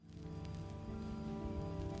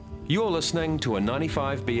You're listening to a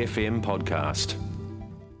 95BFM podcast.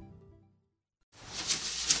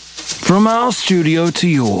 From our studio to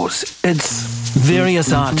yours, it's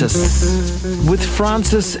Various Artists with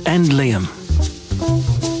Francis and Liam.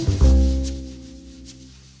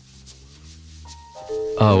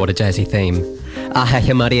 Oh, what a jazzy theme. Aha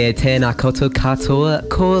he mari e tēnā koutou katoa,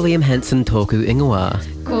 ko Liam Hansen tōku ingoa.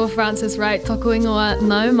 Ko Francis Wright tōku ingoa,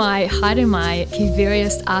 nau mai, haere mai, ki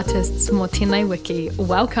Various Artists mō tēnei wiki.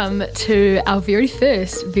 Welcome to our very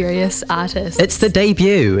first Various Artists. It's the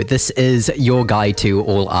debut. This is your guide to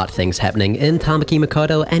all art things happening in Tāmaki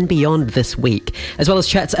Makaurau and beyond this week, as well as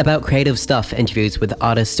chats about creative stuff, interviews with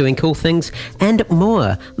artists doing cool things, and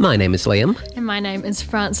more. My name is Liam. And my name is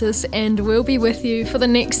Francis, and we'll be with you for the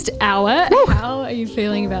next hour. Woo! How are you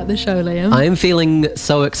feeling about the show, Liam? I'm feeling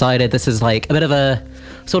so excited. This is like a bit of a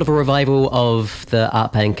sort of a revival of the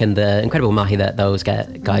art bank and the incredible mahi that those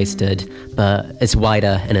guys did, but it's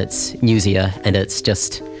wider and it's newsier and it's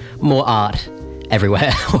just more art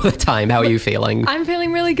everywhere all the time. How are you feeling? I'm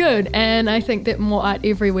feeling really good, and I think that more art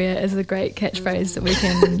everywhere is a great catchphrase that we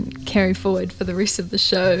can carry forward for the rest of the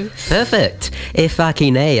show. Perfect. E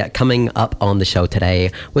whaki nei, coming up on the show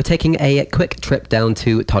today, we're taking a quick trip down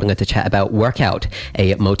to Tauranga to chat about Workout,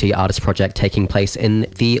 a multi-artist project taking place in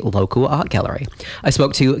the local art gallery. I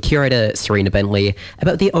spoke to curator Serena Bentley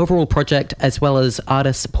about the overall project, as well as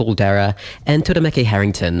artists Paul Darragh and Turumeke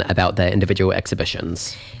Harrington about their individual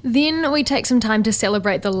exhibitions. Then we take some time to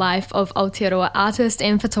celebrate the life of Aotearoa artist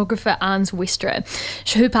and photographer Ans Westra,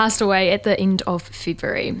 who passed away at the end of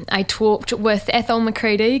February. I talked with Athol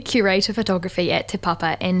McCredie, Curator Photography at Te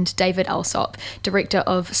Papa, and David Alsop, Director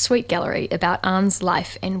of Sweet Gallery, about Ans'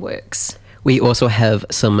 life and works. We also have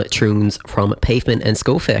some tunes from Pavement and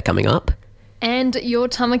School Fair coming up. And your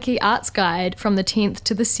Tāmaki Arts Guide from the 10th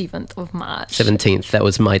to the 7th of March. 17th, that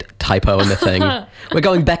was my typo in the thing. We're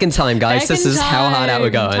going back in time, guys. This is how hard out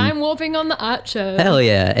we're going. Time warping on the art show. Hell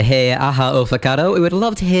yeah. He aha o whakaro. We would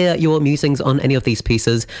love to hear your musings on any of these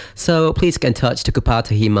pieces, so please get in touch. Te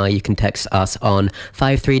kupātahi mai. You can text us on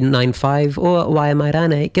 5395 or whai mai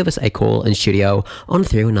rane. Give us a call in studio on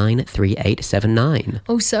 3093879.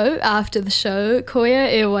 Also, after the show,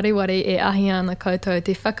 koia e wari e ahi ana koutou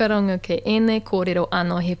te Whakarongo ke ene kōrero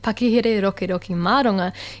anō he pakihere roki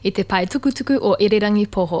māronga I te pai tukutuku o Irirangi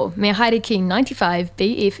Poho. Me haere ki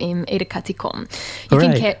 95BFM Erekati.com. You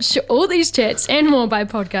can catch all these chats and more by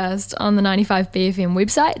podcast on the 95BFM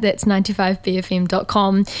website. That's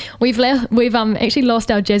 95BFM.com. We've actually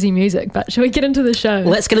lost our jazzy music, but shall we get into the show?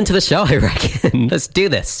 Let's get into the show, I reckon. Let's do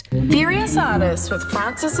this. Various Artists with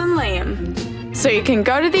Francis and Liam. So you can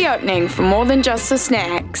go to the opening for more than just the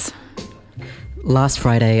snacks. Last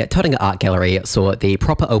Friday, Tauranga Art Gallery saw the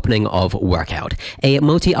proper opening of Workout, a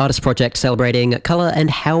multi-artist project celebrating colour and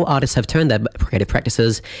how artists have turned their creative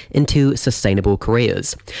practices into sustainable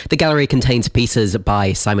careers. The gallery contains pieces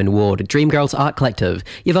by Simon Ward, Dreamgirls Art Collective,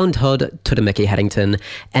 Yvonne Todd, Turumeke Harrington,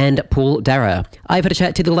 and Paul Darragh. I've had a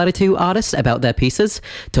chat to the latter two artists about their pieces,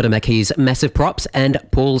 Turumeke's massive props and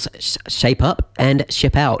Paul's shape up and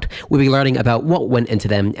ship out. We'll be learning about what went into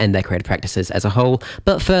them and their creative practices as a whole,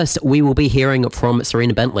 but first we will be hearing from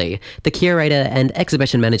Serena Bentley, the curator and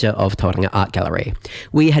exhibition manager of Tauranga Art Gallery.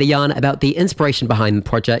 We had a yarn about the inspiration behind the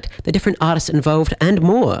project, the different artists involved, and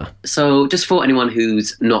more. So just for anyone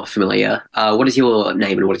who's not familiar, what is your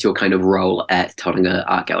name and what is your kind of role at Tauranga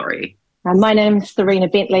Art Gallery? My name is Serena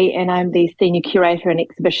Bentley and I'm the senior curator and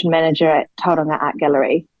exhibition manager at Tauranga Art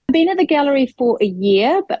Gallery. I've been at the gallery for a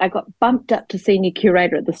year, but I got bumped up to senior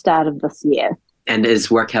curator at the start of this year. And is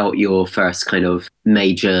Workout your first kind of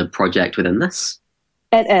major project within this?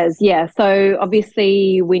 It is, yeah. So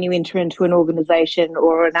obviously when you enter into an organisation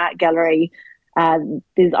or an art gallery,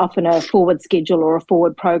 there's often a forward schedule or a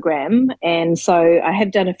forward program. And so I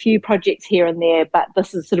have done a few projects here and there, but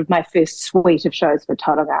this is sort of my first suite of shows for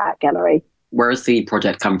Tauranga Art Gallery. Where has the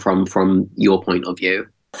project come from your point of view?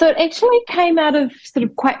 So it actually came out of sort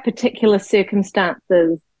of quite particular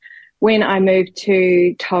circumstances. When I moved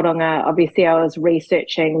to Tauranga, obviously I was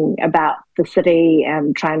researching about the city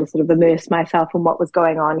and trying to sort of immerse myself in what was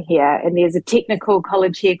going on here. And there's a technical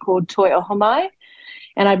college here called Toi Ohomai.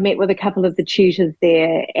 And I'd met with a couple of the tutors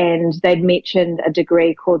there and they'd mentioned a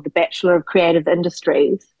degree called the Bachelor of Creative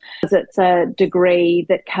Industries. It's a degree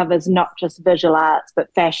that covers not just visual arts,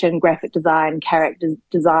 but fashion, graphic design, character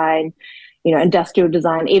design, industrial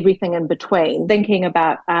design, everything in between, thinking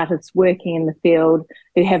about artists working in the field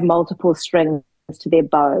who have multiple strings to their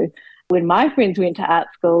bow. When my friends went to art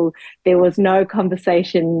school, there was no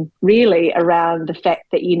conversation really around the fact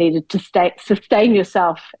that you needed to sustain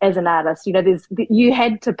yourself as an artist. You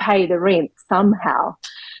had to pay the rent somehow.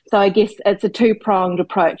 So I guess it's a two-pronged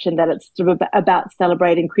approach in that it's sort of about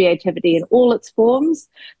celebrating creativity in all its forms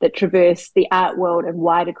that traverse the art world and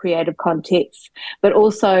wider creative contexts, but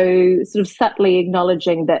also sort of subtly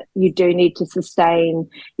acknowledging that you do need to sustain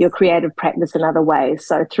your creative practice in other ways.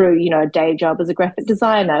 So through, a day job as a graphic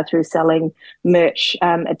designer, through selling merch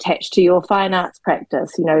attached to your fine arts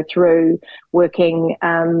practice, through working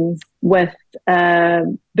with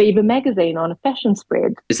Viva magazine on a fashion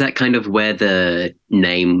spread. Is that kind of where the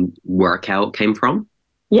name Workout came from?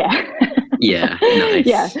 Yeah. Yeah, nice.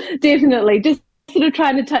 Yeah, definitely. Just sort of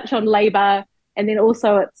trying to touch on labour, and then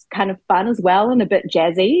also it's kind of fun as well and a bit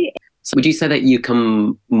jazzy. So would you say that you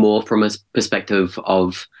come more from a perspective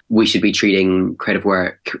of we should be treating creative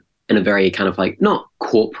work in a very kind of like, not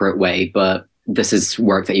corporate way, but this is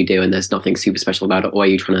work that you do and there's nothing super special about it? Or are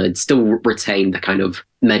you trying to still retain the kind of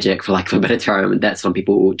magic, for lack of a better term, that some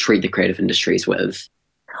people treat the creative industries with?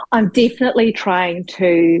 I'm definitely trying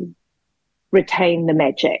to retain the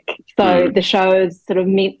magic. So the show is sort of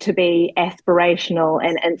meant to be aspirational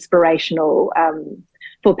and inspirational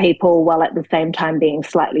for people, while at the same time being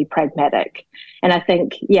slightly pragmatic. And I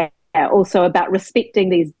think, also about respecting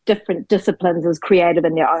these different disciplines as creative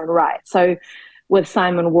in their own right. So with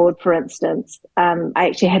Simon Ward, for instance, I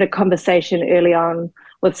actually had a conversation early on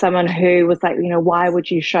with someone who was like, why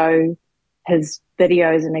would you show his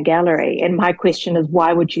videos in a gallery? And my question is,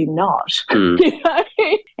 why would you not?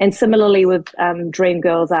 And similarly with Dream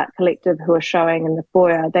Girls Art Collective, who are showing in the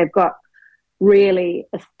foyer, they've got really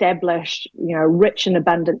established, rich and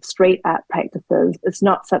abundant street art practices. It's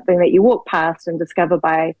not something that you walk past and discover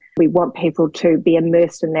by. We want people to be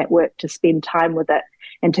immersed in that work, to spend time with it,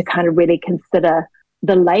 and to kind of really consider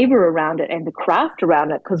the labour around it and the craft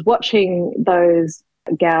around it. Because watching those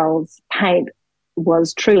gals paint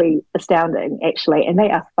was truly astounding, actually, and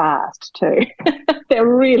they are fast too. They're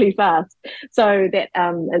really fast. So that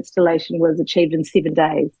installation was achieved in 7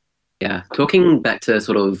 days. Yeah, talking back to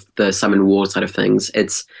sort of the Simon Ward side of things,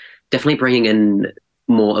 it's definitely bringing in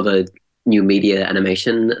more of a new media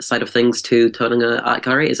animation side of things to Tauranga Art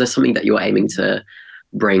Gallery. Is there something that you're aiming to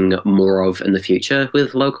bring more of in the future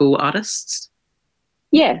with local artists?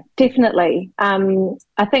 Yeah, definitely.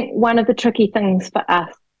 I think one of the tricky things for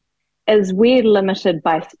us is we're limited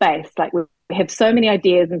by space. Like, we have so many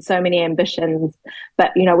ideas and so many ambitions,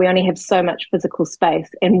 but, we only have so much physical space.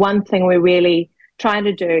 And one thing we're really trying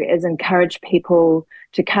to do is encourage people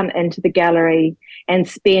to come into the gallery and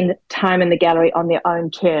spend time in the gallery on their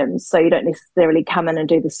own terms. So you don't necessarily come in and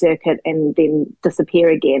do the circuit and then disappear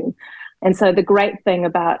again. And so the great thing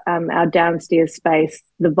about our downstairs space,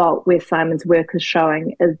 the vault where Simon's work is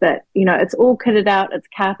showing, is that, it's all kitted out, it's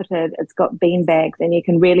carpeted, it's got bean bags, and you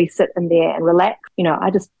can really sit in there and relax.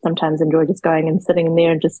 I just sometimes enjoy just going and sitting in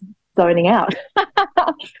there and just zoning out.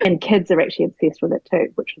 And kids are actually obsessed with it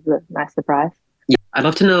too, which was a nice surprise. Yeah, I'd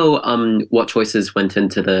love to know what choices went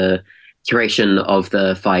into the curation of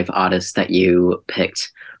the 5 artists that you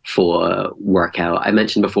picked for Workout. I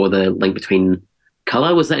mentioned before the link between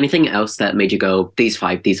colour. Was there anything else that made you go, these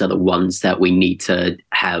 5, these are the ones that we need to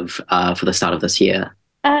have for the start of this year?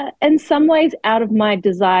 In some ways, out of my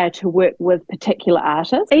desire to work with particular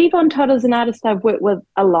artists. Yvonne Todd is an artist I've worked with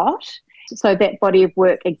a lot. So that body of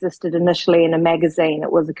work existed initially in a magazine.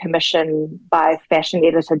 It was a commission by fashion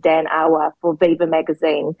editor Dan Awa for Viva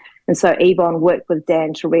magazine. And so Yvonne worked with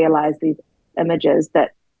Dan to realise these images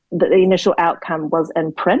that the initial outcome was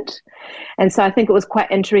in print. And so I think it was quite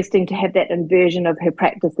interesting to have that inversion of her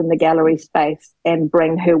practice in the gallery space and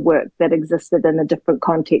bring her work that existed in a different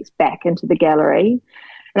context back into the gallery.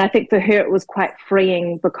 And I think for her it was quite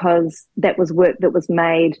freeing, because that was work that was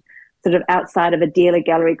made sort of outside of a dealer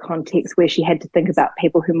gallery context, where she had to think about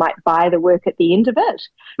people who might buy the work at the end of it.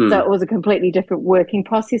 So it was a completely different working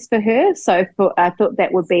process for her. So I thought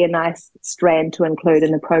that would be a nice strand to include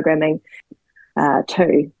in the programming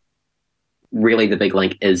too. Really the big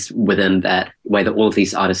link is within that way that all of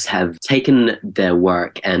these artists have taken their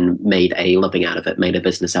work and made a living out of it, made a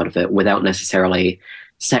business out of it, without necessarily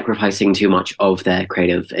sacrificing too much of their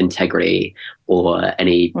creative integrity or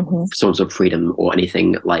any sorts of freedom or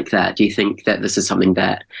anything like that. Do you think that this is something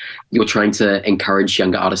that you're trying to encourage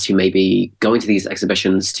younger artists who may be going to these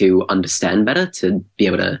exhibitions to understand better, to be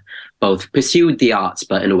able to both pursue the arts,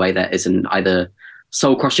 but in a way that isn't either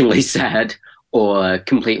soul-crushingly sad or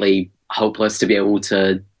completely hopeless to be able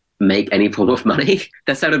to make any form of money?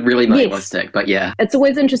 That sounded really nihilistic, yes. But yeah. It's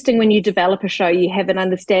always interesting when you develop a show, you have an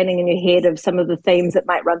understanding in your head of some of the themes that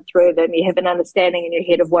might run through them. You have an understanding in your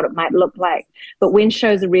head of what it might look like. But when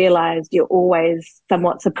shows are realised, you're always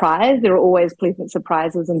somewhat surprised. There are always pleasant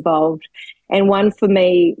surprises involved. And one for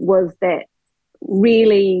me was that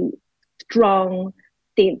really strong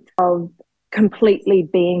sense of completely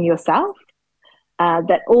being yourself,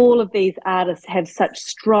 that all of these artists have such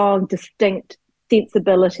strong, distinct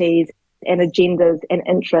sensibilities and agendas and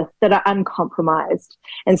interests that are uncompromised.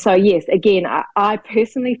 And so, yes, again, I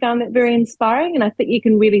personally found that very inspiring, and I think you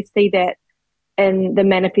can really see that in the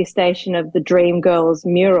manifestation of the Dream Girls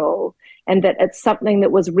mural, and that it's something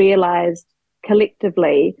that was realised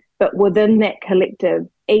collectively, but within that collective,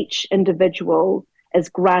 each individual is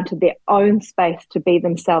granted their own space to be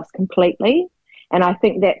themselves completely. And I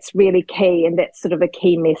think that's really key, and that's sort of a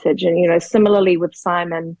key message. And, you know, similarly with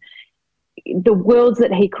Simon, the worlds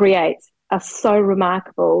that he creates are so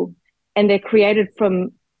remarkable, and they're created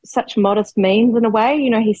from such modest means in a way. You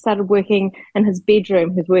know, he started working in his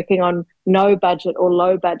bedroom. He's working on no budget or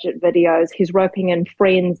low budget videos. He's roping in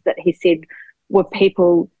friends that he said were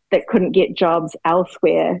people that couldn't get jobs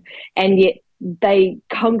elsewhere, and yet they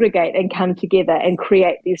congregate and come together and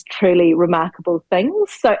create these truly remarkable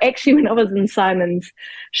things. So actually, when I was in Simon's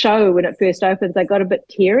show, when it first opens, I got a bit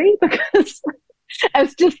teary because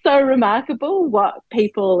it's just so remarkable what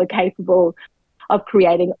people are capable of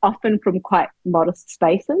creating, often from quite modest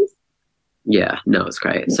spaces. Yeah, no, it's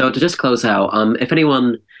great. So to just close out, if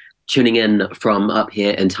anyone tuning in from up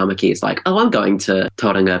here in Tāmaki is like, oh, I'm going to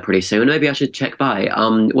Tauranga pretty soon, maybe I should check by.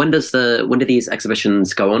 When do these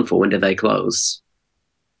exhibitions go on for? When do they close?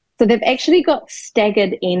 So they've actually got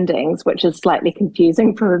staggered endings, which is slightly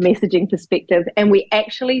confusing from a messaging perspective. And we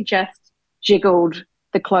actually just jiggled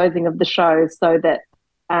the closing of the show so that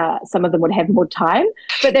some of them would have more time.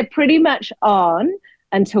 But they're pretty much on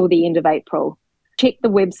until the end of April. Check the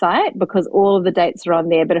website because all of the dates are on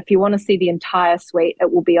there. But if you want to see the entire suite,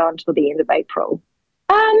 it will be on till the end of April.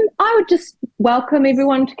 I would just welcome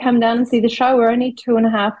everyone to come down and see the show. We're only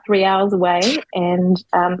 2.5, 3 hours away, and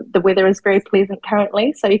the weather is very pleasant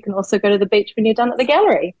currently. So you can also go to the beach when you're done at the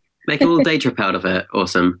gallery. Make a little day trip out of it.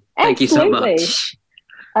 Awesome. Thank you so much.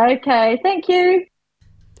 Okay, thank you.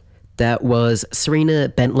 That was Serena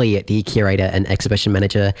Bentley, the curator and exhibition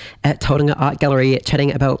manager at Tauranga Art Gallery,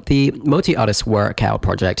 chatting about the multi-artist workout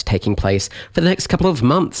project taking place for the next couple of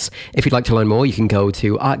months. If you'd like to learn more, you can go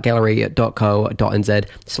to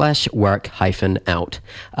artgallery.co.nz/work-out.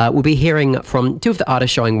 We'll be hearing from two of the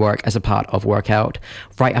artists showing work as a part of Workout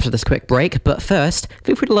right after this quick break. But first,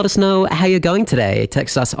 feel free to let us know how you're going today.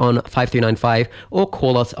 Text us on 5395 or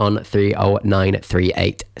call us on 309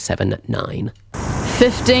 3879.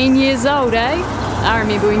 15 years old, eh? I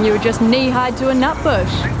remember when you were just knee-high to a nut bush.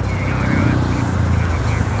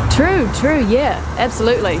 True, yeah,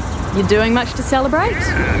 absolutely. You doing much to celebrate?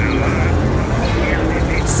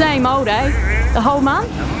 Same old, eh? The whole month?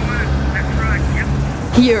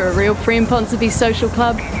 You're a real friend, Ponsonby Social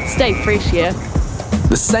Club. Stay fresh, yeah.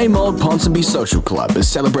 The Same Old Ponsonby Social Club is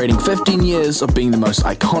celebrating 15 years of being the most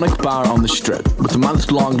iconic bar on the strip, with a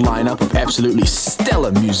month-long lineup of absolutely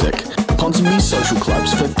stellar music. Ponsonby Social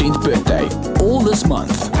Club's 15th birthday, all this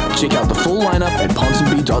month. Check out the full lineup at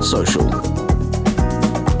ponsonby.social.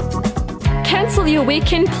 Cancel your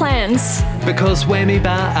weekend plans. Because Whammy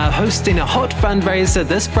Bar are hosting a hot fundraiser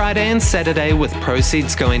this Friday and Saturday with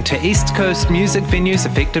proceeds going to East Coast music venues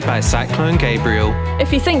affected by Cyclone Gabriel.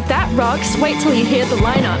 If you think that rocks, wait till you hear the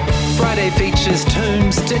lineup. Friday features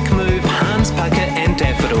Tombs, Dick Move, Hans Puckett and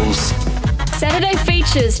Daffodils. Saturday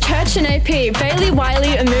features Church and AP, Bailey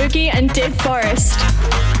Wiley, Amugi and Dead Forest.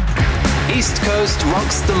 East Coast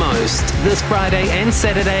rocks the most this Friday and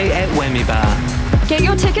Saturday at Whammy Bar. Get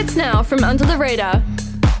your tickets now from Under the Radar.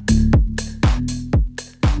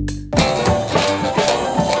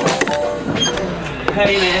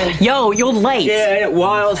 Hey man. Yo, you're late. Yeah,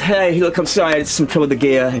 wild. Hey, look, I'm sorry, I had some trouble with the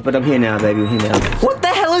gear, but I'm here now, baby, I'm here now. What the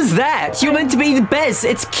hell is that? You're meant to be the best.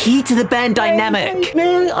 It's key to the band dynamic. Hey,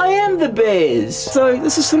 man, I am the Bez. So,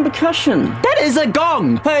 this is some percussion. That is a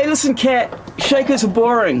gong. Hey, listen, Kat, shakers are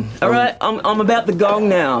boring. All right, I'm about the gong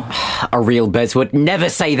now. A real Bez would never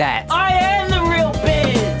say that. I am the real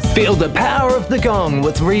Bez. Feel the power of the gong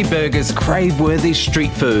with Reburger's crave-worthy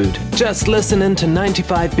street food. Just listen in to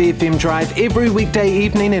 95 BFM Drive every weekday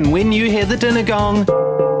evening, and when you hear the dinner gong,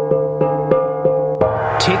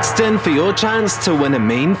 text in for your chance to win a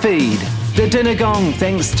mean feed. The dinner gong,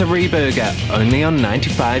 thanks to Reburger, only on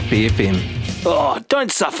 95 BFM. Oh,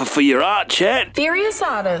 don't suffer for your art, chat. Various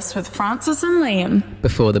artists with Francis and Liam.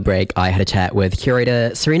 Before the break, I had a chat with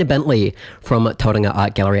curator Serena Bentley from Tauranga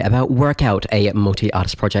Art Gallery about Workout, a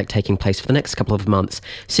multi-artist project taking place for the next couple of months,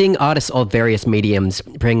 seeing artists of various mediums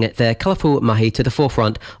bring their colourful mahi to the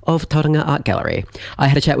forefront of Tauranga Art Gallery. I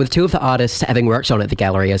had a chat with two of the artists having worked on at the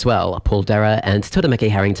gallery as well, Paul Darragh and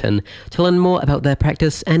Turumeke Harrington, to learn more about their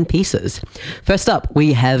practice and pieces. First up,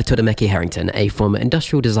 we have Turumeke Harrington, a former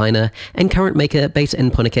industrial designer and current garment maker based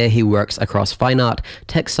in Punake who works across fine art,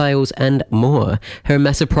 textiles and more. Her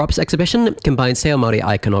Massive Props exhibition combines Te Ao Māori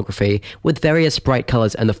iconography with various bright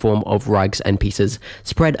colours in the form of rugs and pieces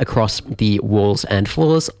spread across the walls and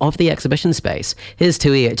floors of the exhibition space. Here's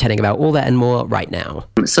Tui chatting about all that and more right now.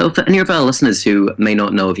 So for any of our listeners who may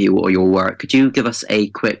not know of you or your work, could you give us a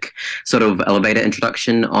quick sort of elevator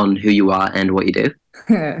introduction on who you are and what you do?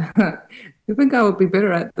 I think I would be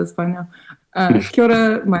better at this by now. Kia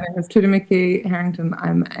ora, my name is Turumeke Harrington.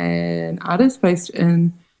 I'm an artist based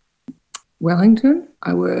in Wellington.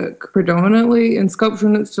 I work predominantly in sculpture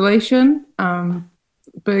and installation,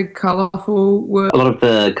 big, colourful work. A lot of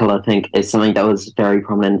the colour pink is something that was very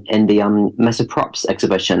prominent in the Massive Props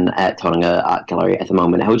exhibition at Tauranga Art Gallery at the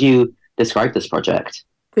moment. How would you describe this project?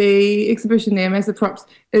 The exhibition there, Massive Props,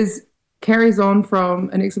 carries on from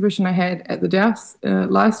an exhibition I had at the Douse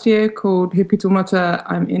last year called He Pitomata,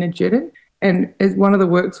 I'm Energetic. And as one of the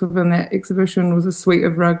works within that exhibition was a suite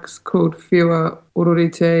of rugs called Whiua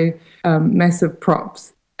Ororite, Massive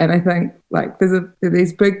Props. And I think like there are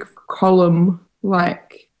these big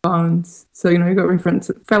column-like bones. So, you've got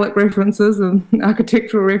phallic references and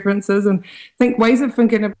architectural references, and ways of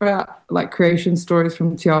thinking about like creation stories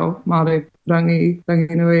from Te Ao Māori, Rangi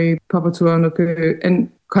Nui, Papatūānuku,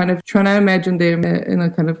 and kind of trying to imagine them in a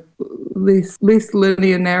kind of less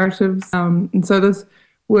linear narratives. And so this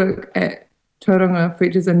work at Tauranga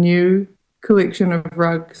features a new collection of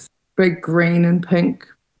rugs, big green and pink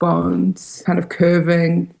bones, kind of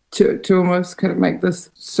curving to almost kind of make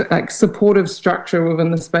this like supportive structure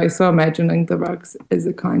within the space. So imagining the rugs as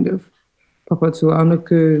a kind of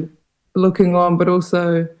Papatūānuku looking on, but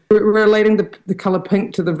also relating the colour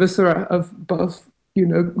pink to the viscera of both,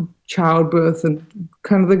 childbirth and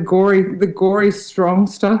kind of the gory, strong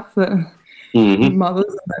stuff that mothers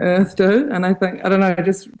on the earth do. And I think, I don't know,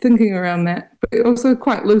 just thinking around that, but also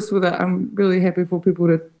quite loose with it. I'm really happy for people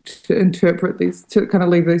to interpret these, to kind of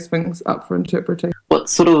leave these things up for interpretation. What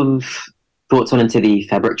sort of thoughts went into the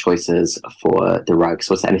fabric choices for the rugs?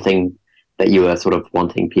 Was there anything that you were sort of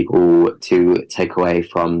wanting people to take away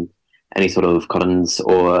from any sort of cottons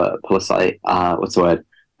or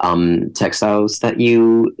textiles that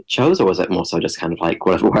you chose, or was it more so just kind of like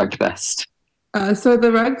whatever worked best? So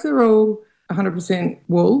the rugs are all 100%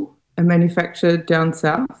 wool and manufactured down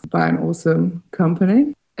south by an awesome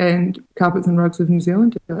company, and Carpets and Rugs of New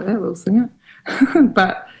Zealand, that little singer.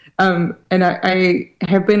 But and I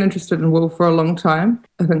have been interested in wool for a long time.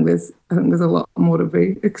 I think there's a lot more to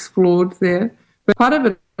be explored there. But part of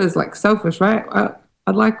it is like selfish, right?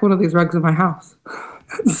 I'd like one of these rugs in my house.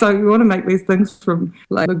 So you want to make these things from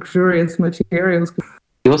like luxurious materials.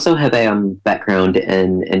 You also have a background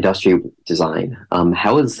in industrial design.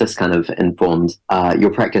 How has this kind of informed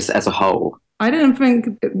your practice as a whole? I didn't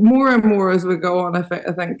think more and more as we go on. I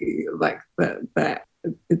think like that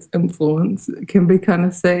its influence can be kind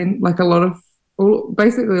of seen. Like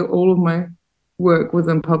basically all of my work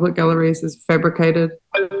within public galleries is fabricated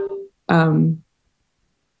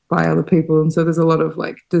by other people, and so there's a lot of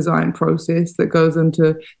like design process that goes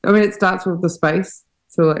into. I mean, it starts with the space.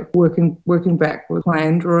 So like working back with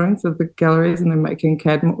plan drawings of the galleries and then making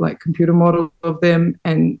CAD, like computer model of them,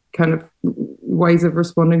 and kind of ways of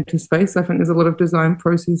responding to space. I think there's a lot of design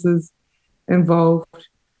processes involved,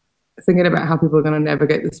 thinking about how people are going to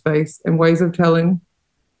navigate the space and ways of telling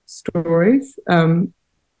stories. And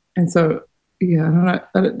so, yeah,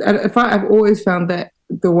 I don't know. I've always found that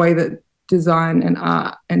the way that design and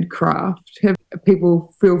art and craft have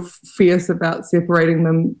people feel fierce about separating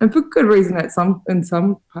them, and for good reason in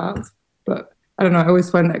some parts. But I don't know, I always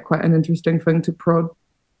find that quite an interesting thing to prod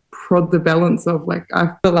the balance of. Like,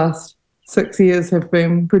 the last 6 years have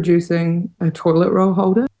been producing a toilet roll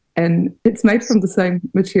holder, and it's made from the same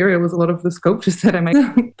material as a lot of the sculptures that I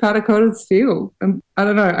make, powder coated steel. And I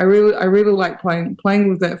don't know, I really like playing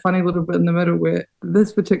with that funny little bit in the middle, where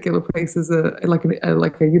this particular piece is a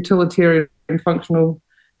utilitarian functional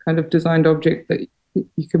kind of designed object that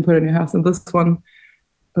you can put in your house, and this one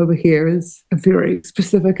over here is a very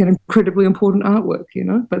specific and incredibly important artwork,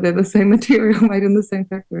 but they're the same material made in the same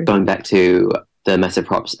factory. Going back to the Massive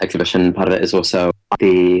Props exhibition, part of it is also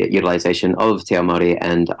the utilisation of Te Ao Māori,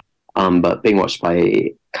 and but being watched by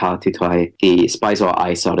Ka Tutuai, the spies or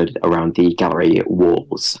eye started around the gallery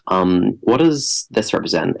walls. What does this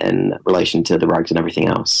represent in relation to the rugs and everything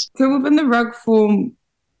else? So within the rug form,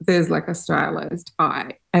 there's like a stylized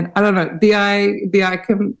eye, and I don't know, the eye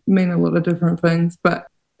can mean a lot of different things, but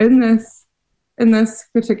in this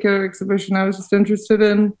particular exhibition, I was just interested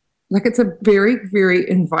in, like, it's a very, very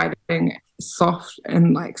inviting, soft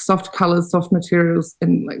and like soft colors, soft materials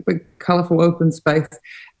in like big colorful open space,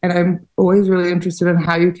 And I'm always really interested in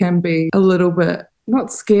how you can be a little bit,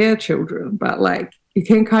 not scare children, but like you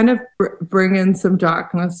can kind of bring in some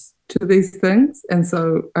darkness to these things. And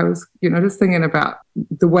so I was, just thinking about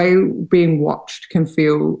the way being watched can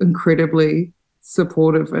feel incredibly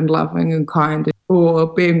supportive and loving and kind,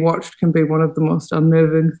 or being watched can be one of the most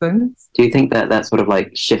unnerving things. Do you think that that's sort of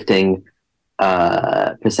like shifting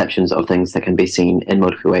perceptions of things that can be seen in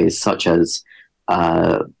multiple ways, such as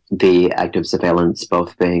the act of surveillance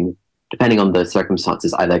both being, depending on the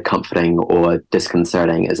circumstances, either comforting or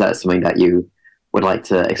disconcerting? Is that something that you would like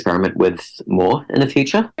to experiment with more in the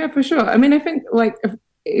future? Yeah, for sure. I mean, I think like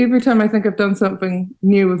every time I think I've done something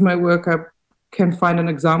new with my work, I can find an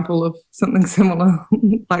example of something similar,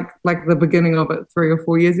 like the beginning of it 3 or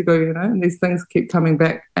 4 years ago, and these things keep coming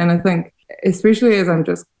back. And I think, especially as I'm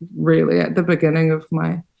just really at the beginning of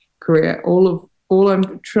my career, all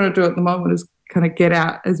I'm trying to do at the moment is kind of get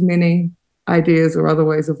out as many ideas or other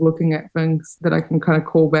ways of looking at things that I can kind of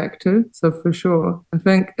call back to. So for sure, I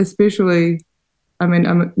think especially, I mean,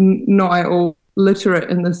 I'm not at all literate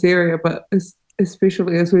in this area, but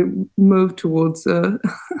especially as we move towards a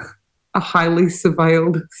highly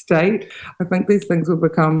surveilled state, I think these things will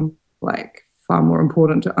become like far more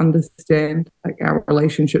important to understand, like our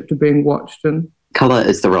relationship to being watched. And colour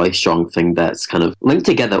is the really strong thing that's kind of linked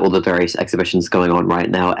together all the various exhibitions going on right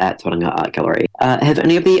now at Tauranga Art Gallery. Have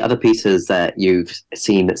any of the other pieces that you've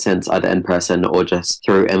seen since, either in person or just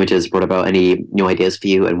through images, brought about any new ideas for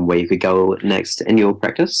you and where you could go next in your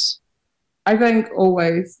practice? I think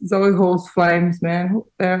always Zoe Hall's flames, man.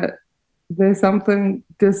 There's something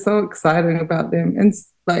just so exciting about them. And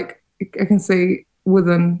like I can see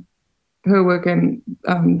within her work and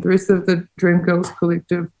the rest of the Dream Girls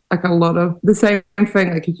collective, like a lot of the same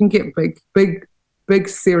thing. Like you can get big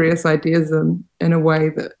serious ideas in a way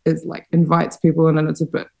that is like invites people in, and it's a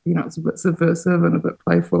bit subversive and a bit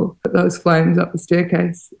playful. But those flames up the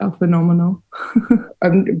staircase are phenomenal.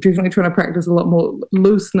 I'm definitely trying to practice a lot more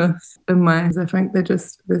looseness in my eyes. I think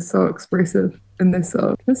they're so expressive and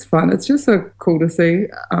it's fun. It's just so cool to see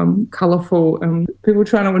colourful and people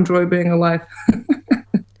trying to enjoy being alive.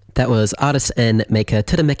 That was artist and maker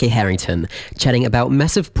Turumeke Harrington chatting about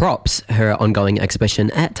Massive Props, her ongoing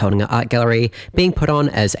exhibition at Tauranga Art Gallery, being put on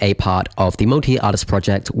as a part of the multi-artist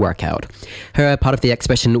project Workout. Her part of the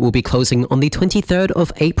exhibition will be closing on the 23rd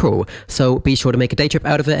of April, so be sure to make a day trip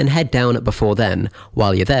out of it and head down before then.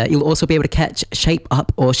 While you're there, you'll also be able to catch Shape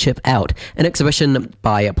Up or Ship Out, an exhibition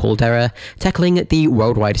by Paul Darragh tackling the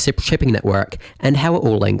worldwide shipping network and how it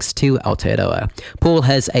all links to Aotearoa. Paul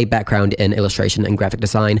has a background in illustration and graphic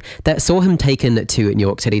design that saw him taken to New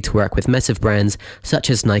York City to work with massive brands such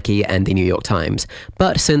as Nike and the New York Times.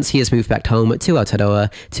 But since he has moved back home to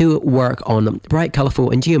Aotearoa to work on bright, colourful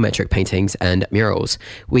and geometric paintings and murals,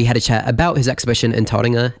 we had a chat about his exhibition in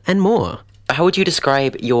Tauranga and more. How would you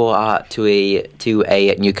describe your art to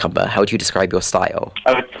a newcomer? How would you describe your style?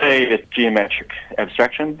 I would say it's geometric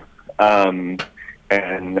abstraction, and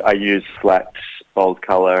I use flat, bold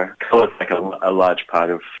colour. Colour is like a large part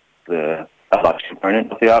of a large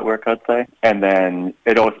component of the artwork, I'd say. And then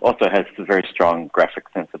it also has a very strong graphic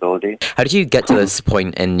sensibility. How did you get to this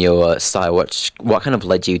point in your style? What kind of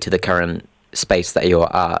led you to the current space that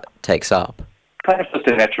your art takes up? Kind of just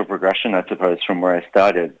a natural progression, I suppose, from where I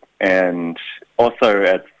started. And also,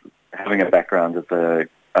 as having a background as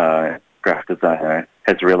a graphic designer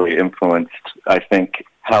has really influenced, I think,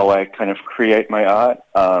 how I kind of create my art,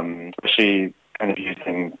 especially kind of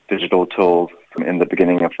using digital tools in the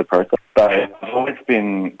beginning of the process. But I've always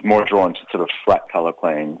been more drawn to sort of flat color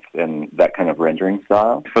planes and that kind of rendering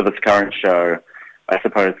style. For this current show, I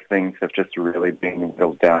suppose things have just really been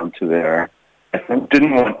built down to their essence.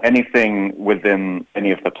 Didn't want anything within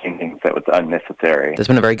any of the paintings that was unnecessary. There's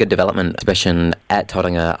been a very good development exhibition at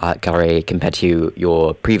Tauranga Art Gallery compared to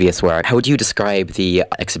your previous work. How would you describe the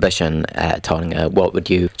exhibition at Tauranga? What would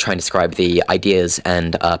you try and describe the ideas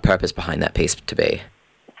and purpose behind that piece to be?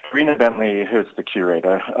 Serena Bentley, who's the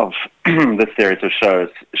curator of this series of shows,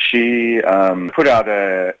 she put out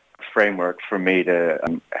a framework for me to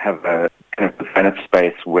have a kind of design a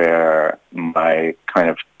space where my kind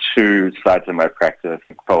of two sides of my practice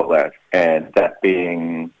coalesce, and that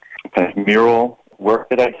being kind of mural work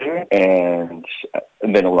that I do, and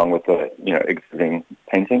then along with the exhibiting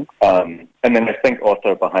painting. And then I think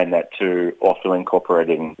also behind that too, also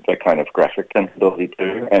incorporating the kind of graphic sensibility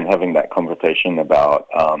too, and having that conversation about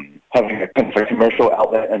having a kind of a commercial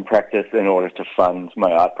outlet and practice in order to fund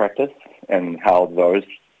my art practice, and how those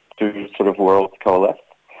two sort of worlds coalesce.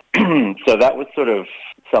 So that was sort of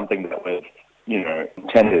something that was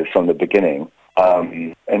intended from the beginning.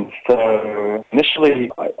 And so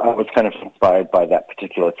initially I was kind of inspired by that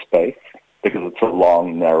particular space because it's a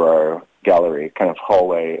long, narrow gallery, kind of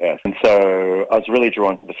hallway-esque. And so I was really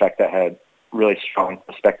drawn to the fact that it had really strong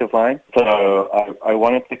perspective line. So I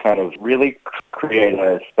wanted to kind of really create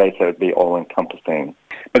a space that would be all-encompassing.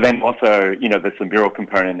 But then also, there's the mural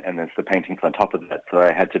component and there's the paintings on top of that. So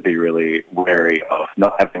I had to be really wary of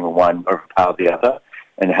not having one overpower the other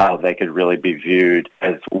and how they could really be viewed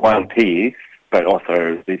as one piece, but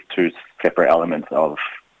also these two separate elements of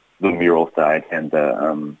the mural side and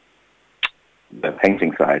the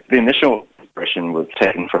painting side. The initial inspiration was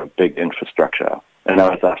taken from big infrastructure, and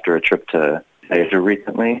that was after a trip to Asia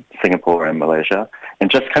recently, Singapore and Malaysia, and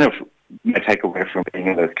just kind of my takeaway from being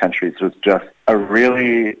in those countries was just a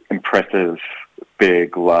really impressive,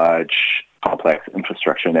 big, large, complex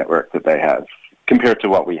infrastructure network that they have compared to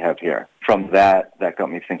what we have here. From that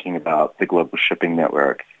got me thinking about the global shipping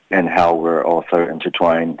network and how we're also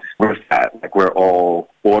intertwined with that. Like, we're all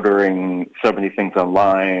ordering so many things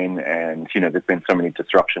online, and, there's been so many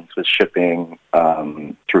disruptions with shipping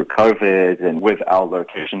through COVID, and with our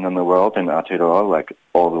location in the world in Aotearoa, like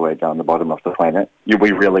all the way down the bottom of the planet,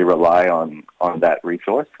 we really rely on that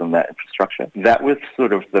resource and that infrastructure. That was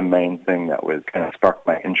sort of the main thing that was kind of sparked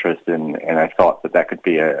my interest in, and I thought that could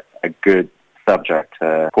be a good subject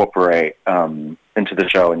to incorporate into the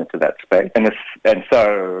show and into that space. And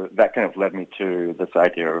so that kind of led me to this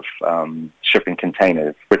idea of shipping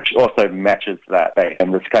containers, which also matches that space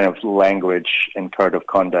and this kind of language and code of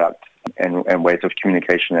conduct and ways of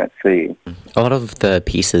communication at sea. A lot of the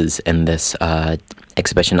pieces in this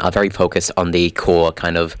exhibition are very focused on the core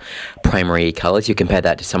kind of primary colours. You compare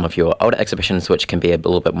that to some of your older exhibitions, which can be a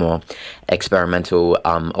little bit more experimental,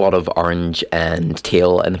 a lot of orange and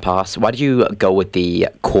teal in the past. Why did you go with the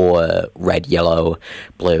core red, yellow,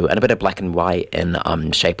 blue, and a bit of black and white in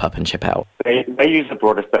Shape Up and Ship Out? They use a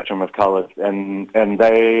broader spectrum of colours, and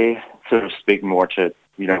they sort of speak more to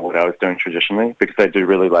what I was doing traditionally, because I do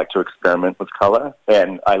really like to experiment with colour,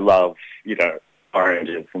 and I love,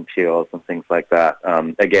 oranges and teals and things like that.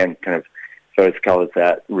 Again, kind of those colours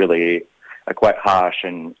that really are quite harsh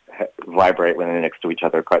and vibrate when they're next to each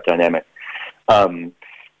other, quite dynamic.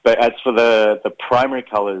 But as for the primary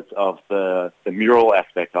colours of the mural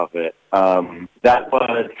aspect of it, that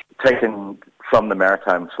was taken from the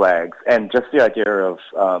maritime flags and just the idea of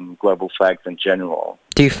global flags in general.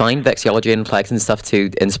 Do you find vexillology and flags and stuff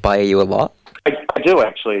to inspire you a lot? I do,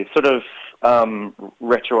 actually, sort of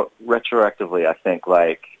retroactively, I think,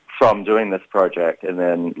 like from doing this project and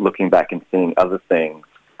then looking back and seeing other things.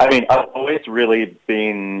 I mean, I've always really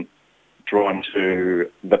been drawn to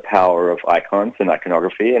the power of icons and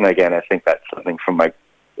iconography, and again, I think that's something from my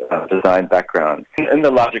design background. In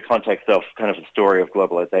the larger context of kind of the story of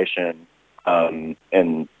globalization and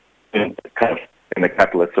kind of in the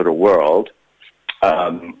capitalist sort of world,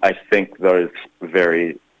 I think those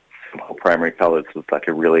very simple primary colors was like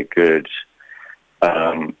a really good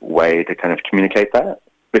way to kind of communicate that,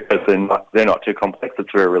 because they're not too complex.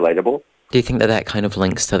 It's very relatable. Do you think that kind of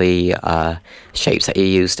links to the shapes that you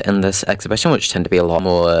used in this exhibition, which tend to be a lot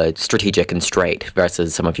more strategic and straight,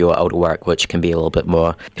 versus some of your older work, which can be a little bit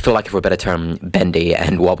more, I feel like, for a better term, bendy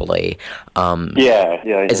and wobbly?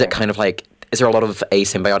 Yeah. Is it kind of like, is there a lot of a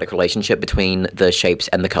symbiotic relationship between the shapes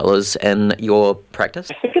and the colours in your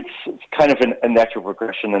practice? I think it's kind of a natural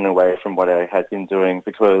progression in a way from what I had been doing,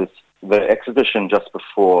 because the exhibition just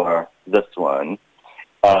before this one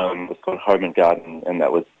was called Home and Garden, and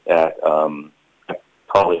that was at a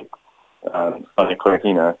colleague, Sonia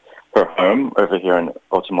Korahina, her home over here in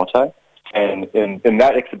Otamotai. And in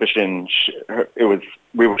that exhibition,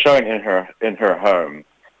 we were showing in her home,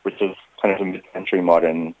 which is kind of a mid-century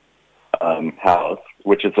modern house,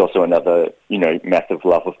 which is also another, massive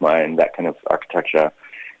love of mine, that kind of architecture.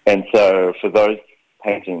 And so for those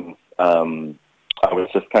paintings, I was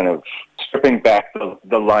just kind of stripping back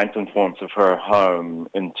the lines and forms of her home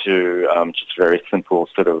into just very simple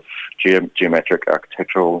sort of geometric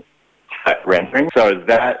architectural rendering. So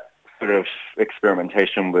that sort of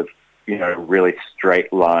experimentation with, really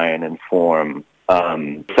straight line and form,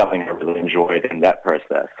 something I really enjoyed in that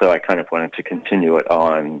process. So I kind of wanted to continue it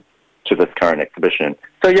on to this current exhibition.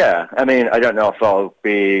 So yeah, I mean, I don't know if I'll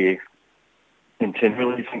be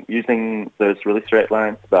continually using those really straight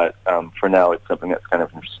lines, but for now it's something that's kind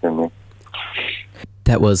of interesting me.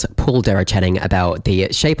 That was Paul Darragh chatting about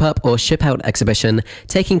the Shape Up or Ship Out exhibition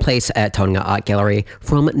taking place at Tauranga Art Gallery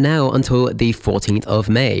from now until the 14th of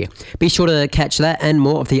May. Be sure to catch that and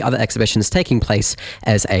more of the other exhibitions taking place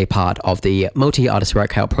as a part of the multi-artist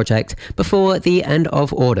workout project before the end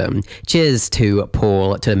of autumn. Cheers to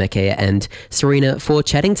Paul, Turumeke and Serena for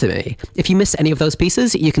chatting to me. If you missed any of those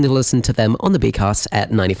pieces, you can listen to them on the Bcast at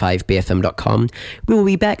 95bfm.com. We will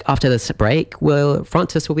be back after this break where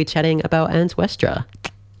Francis will be chatting about Ans Westra.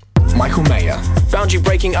 Michael Mayer,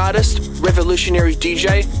 boundary-breaking artist, revolutionary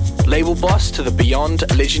DJ, label boss to the beyond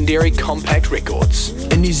legendary Compact Records.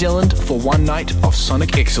 In New Zealand for one night of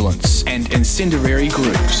sonic excellence and incendiary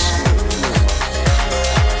grooves.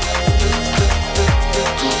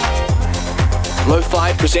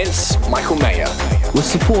 Lo-Fi presents Michael Mayer, with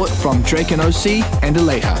support from Drake and OC and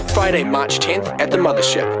Aleha. Friday, March 10th at the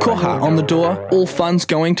Mothership. Koha on the door, all funds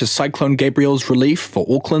going to Cyclone Gabriel's relief for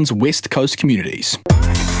Auckland's West Coast communities.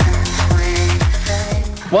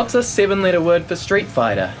 What's a 7-letter word for Street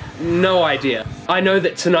Fighter? No idea. I know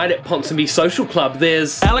that tonight at Ponsonby Social Club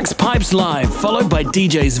there's Alex Pipes live, followed by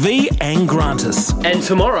DJs V and Grantis. And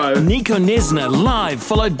tomorrow, Nico Nesner live,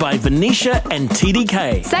 followed by Venetia and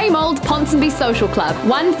TDK. Same old Ponsonby Social Club,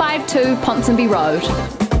 152 Ponsonby Road.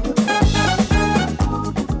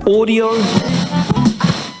 Audio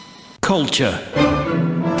culture.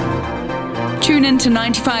 Tune in to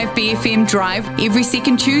 95BFM Drive every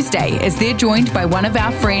second Tuesday as they're joined by one of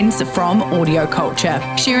our friends from Audio Culture,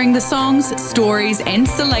 sharing the songs, stories and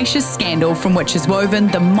salacious scandal from which is woven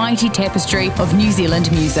the mighty tapestry of New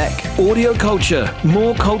Zealand music. Audio Culture,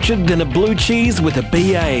 more cultured than a blue cheese with a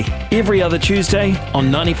BA. Every other Tuesday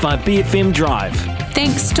on 95BFM Drive.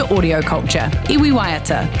 Thanks to Audio Culture, iwi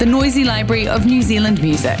waiata, the noisy library of New Zealand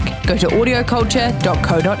music. Go to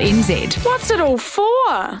audioculture.co.nz. What's it all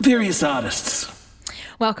for? Various artists.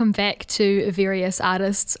 Welcome back to Various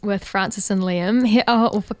Artists with Francis and Liam. He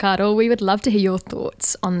aha o whakaro. We would love to hear your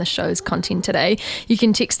thoughts on the show's content today. You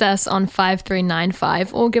can text us on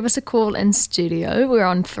 5395 or give us a call in studio. We're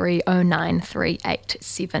on 309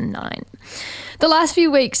 3879. The last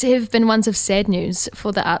few weeks have been ones of sad news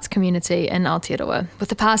for the arts community in Aotearoa, with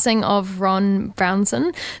the passing of Ron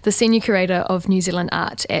Brownson, the Senior Curator of New Zealand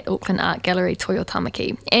Art at Auckland Art Gallery Toyo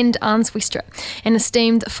Tāmaki, and Ans Westra, an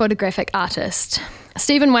esteemed photographic artist.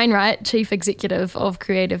 Stephen Wainwright, Chief Executive of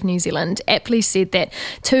Creative New Zealand, aptly said that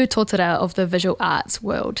two tōtara of the visual arts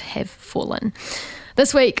world have fallen.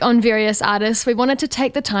 This week on Various Artists, we wanted to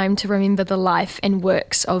take the time to remember the life and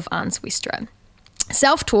works of Ans Westra.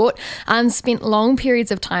 Self-taught, Ans spent long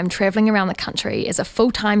periods of time travelling around the country as a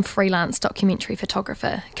full-time freelance documentary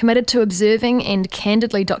photographer, committed to observing and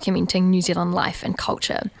candidly documenting New Zealand life and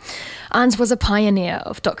culture. Ans was a pioneer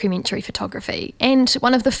of documentary photography and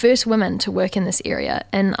one of the first women to work in this area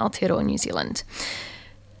in Aotearoa, New Zealand.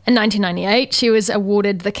 In 1998, she was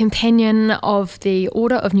awarded the Companion of the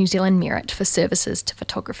Order of New Zealand Merit for services to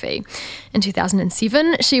photography. In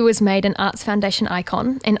 2007, she was made an Arts Foundation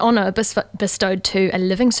icon, an honour bestowed to a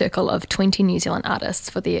living circle of 20 New Zealand artists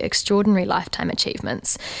for their extraordinary lifetime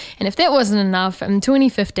achievements. And if that wasn't enough, in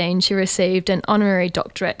 2015, she received an honorary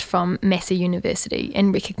doctorate from Massey University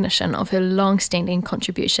in recognition of her long-standing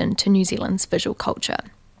contribution to New Zealand's visual culture.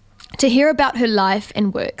 To hear about her life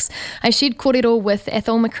and works, I shared kōrero with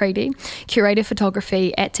Athol McCredie, Curator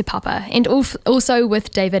Photography at Te Papa, and also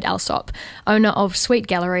with David Alsop, owner of Sweet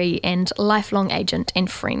Gallery and lifelong agent and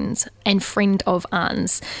friend of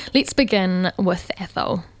Ans. Let's begin with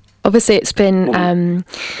Athol. Obviously, it's been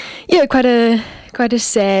quite a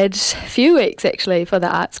sad few weeks actually for the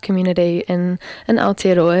arts community in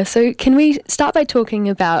Aotearoa. So can we start by talking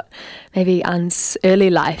about maybe Ans'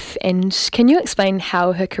 early life, and can you explain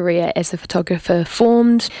how her career as a photographer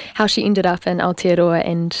formed, how she ended up in Aotearoa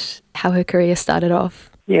and how her career started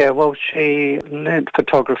off? Yeah, well, she learnt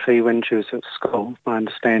photography when she was at school, my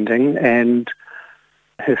understanding, and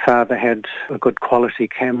her father had a good quality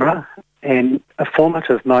camera. And a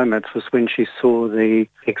formative moment was when she saw the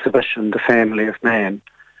exhibition, The Family of Man.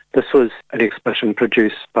 This was an exhibition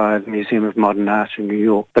produced by the Museum of Modern Art in New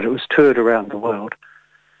York, but it was toured around the world.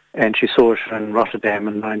 And she saw it in Rotterdam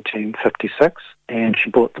in 1956. And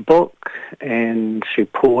she bought the book and she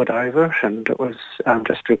pored over it, and it was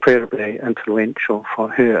just incredibly influential for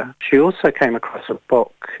her. She also came across a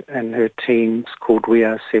book in her teens called We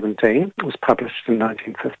Are 17. It was published in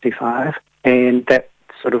 1955. And that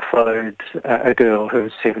sort of followed a girl who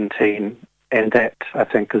was 17, and that, I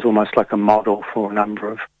think, is almost like a model for a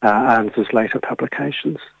number of Ans's later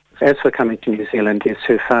publications. As for coming to New Zealand, yes,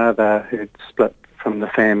 her father, who'd split from the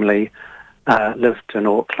family, lived in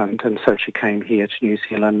Auckland, and so she came here to New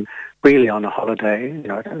Zealand really on a holiday,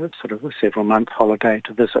 sort of a several-month holiday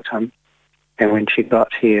to visit him. And when she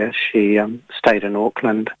got here, she stayed in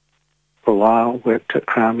Auckland for a while, worked at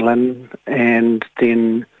Crown Lynn, and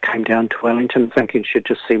then came down to Wellington thinking she'd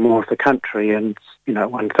just see more of the country, and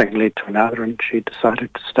one thing led to another, and she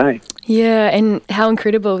decided to stay. Yeah, and how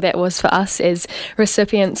incredible that was for us as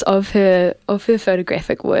recipients of her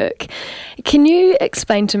photographic work. Can you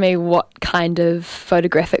explain to me what kind of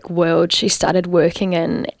photographic world she started working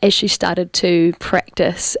in as she started to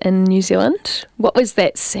practice in New Zealand? What was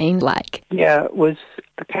that scene like? Yeah, it was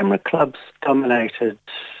the camera clubs dominated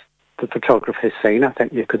the photography scene, I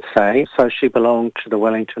think you could say. So she belonged to the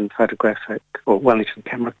Wellington Camera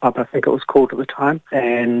Club, I think it was called at the time,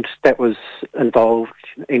 and that was involved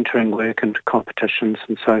entering work into competitions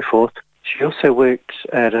and so forth. She also worked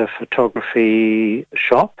at a photography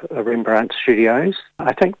shop, Rembrandt Studios.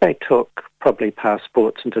 I think they took probably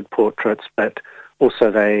passports and did portraits, but also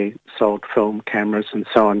they sold film cameras and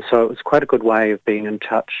so on. So it was quite a good way of being in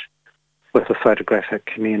touch with the photographic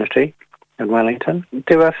community in Wellington.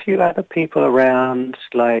 There were a few other people around,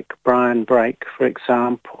 like Brian Brake, for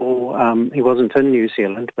example. He wasn't in New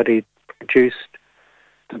Zealand, but he produced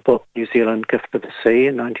the book New Zealand Gift of the Sea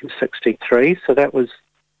in 1963. So that was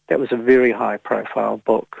a very high-profile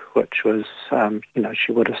book, which was,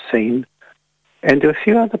 she would have seen. And there were a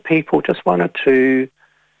few other people, just one or two,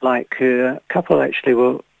 like her. A couple actually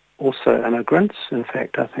were also immigrants. In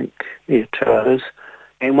fact, I think, two others.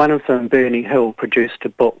 And one of them, Bernie Hill, produced a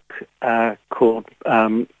book called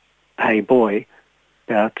Hey Boy,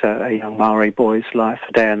 about a young Maori boy's life,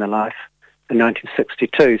 a day in the life, in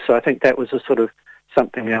 1962. So I think that was a sort of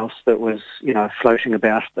something else that was, floating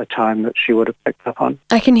about at the time that she would have picked up on.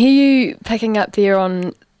 I can hear you picking up there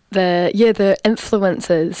on the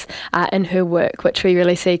influences in her work, which we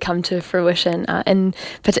really see come to fruition, and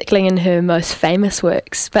particularly in her most famous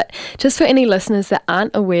works. But just for any listeners that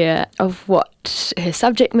aren't aware of what her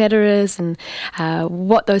subject matter is and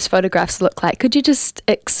what those photographs look like, could you just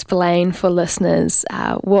explain for listeners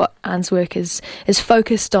what Ans' work is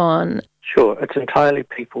focused on? Sure, it's entirely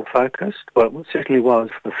people-focused. Well, it certainly was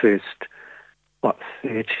for the first,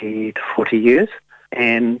 30 to 40 years,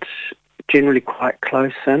 and generally quite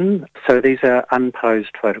close in. So these are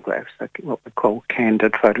unposed photographs, like what we call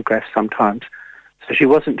candid photographs sometimes. So she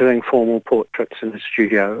wasn't doing formal portraits in the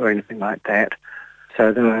studio or anything like that.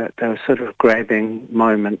 So they were sort of grabbing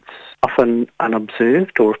moments, often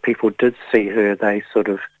unobserved, or if people did see her, they sort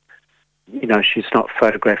of, she's not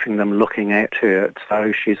photographing them looking at her. It's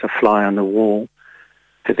though she's a fly on the wall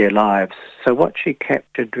to their lives. So what she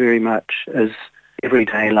captured very much is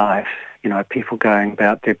everyday life, people going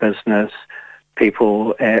about their business,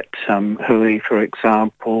 people at hui, for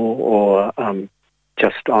example, or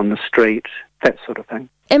just on the street, that sort of thing.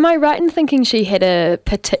 Am I right in thinking she had a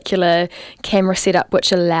particular camera setup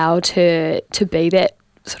which allowed her to be that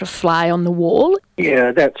sort of fly on the wall?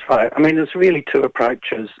 Yeah, that's right. I mean, there's really two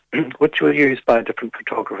approaches which were used by different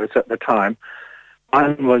photographers at the time.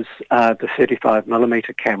 One was the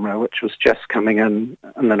 35mm camera, which was just coming in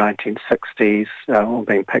the 1960s, all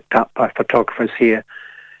being picked up by photographers here.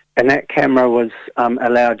 And that camera was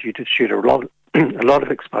allowed you to shoot a lot of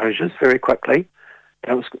exposures very quickly.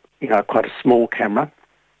 It was, quite a small camera.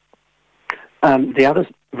 The other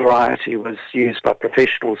variety was used by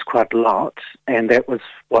professionals quite a lot, and that was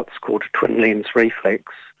what's called a twin lens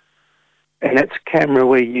reflex. And that's a camera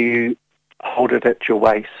where you hold it at your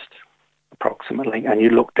waist, approximately, and you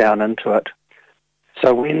look down into it.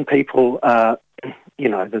 So when people are, in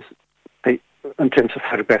terms of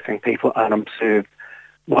photographing people unobserved,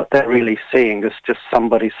 what they're really seeing is just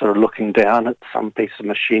somebody sort of looking down at some piece of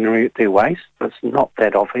machinery at their waist. It's not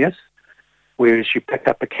that obvious. Whereas you pick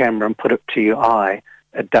up a camera and put it to your eye,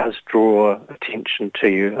 it does draw attention to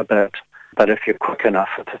you a bit. But if you're quick enough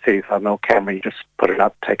with a 35mm camera, you just put it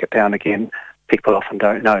up, take it down again. People often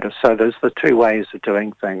don't notice. So there's the two ways of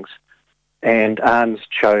doing things. And Ans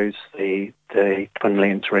chose the twin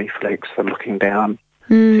lens reflex, the looking down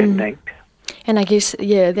technique. And I guess,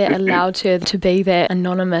 that allowed her to be that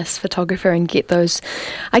anonymous photographer and get those,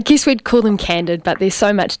 I guess we'd call them candid, but they're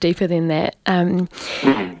so much deeper than that.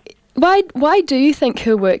 Why do you think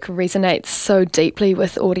her work resonates so deeply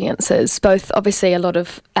with audiences? Both, obviously, a lot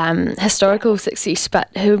of historical success, but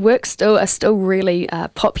her works are still really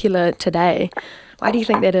popular today. Why do you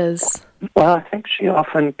think that is? Well, I think she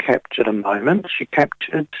often captured a moment. She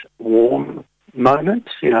captured warm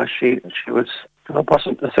moments. She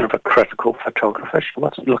wasn't a sort of a critical photographer. She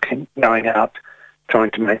wasn't going out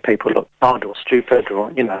trying to make people look odd or stupid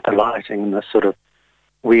or, the lighting and the sort of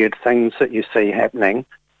weird things that you see happening.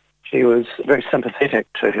 She was very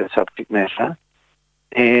sympathetic to her subject matter,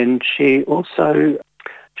 and she was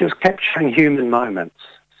capturing human moments.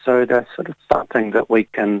 So that's sort of something that we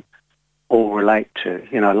can all relate to,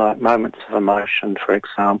 like moments of emotion, for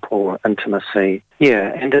example, or intimacy.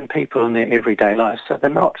 Yeah, and in people in their everyday lives. So they're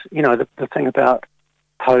not, the thing about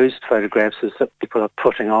posed photographs is that people are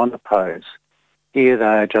putting on a pose. Here they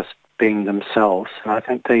are just being themselves. And I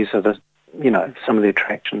think these are some of the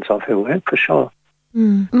attractions of her work, for sure.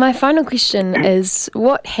 My final question is,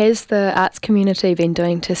 what has the arts community been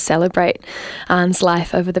doing to celebrate Ans'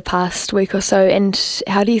 life over the past week or so, and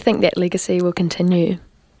how do you think that legacy will continue?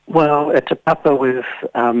 Well, at Te Papa we've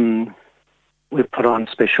put on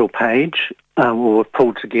a special page. We've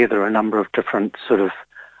pulled together a number of different sort of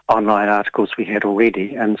online articles we had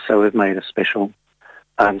already, and so we've made a special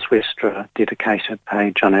Ans Westra dedicated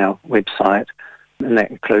page on our website, and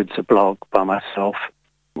that includes a blog by myself.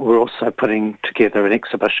 We're also putting together an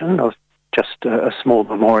exhibition of just a small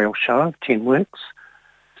memorial show of 10 works.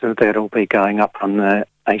 So that'll be going up on the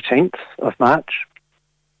 18th of March.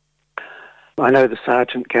 I know the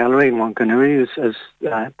Sargent Gallery in Wanganui is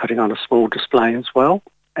putting on a small display as well.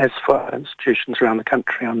 As for institutions around the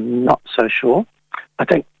country, I'm not so sure. I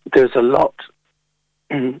think there's a lot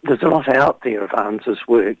out there of Ans'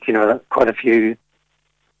 work. Quite a few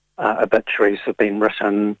obituaries have been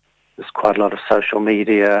written. There's quite a lot of social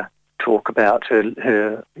media talk about her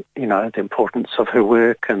the importance of her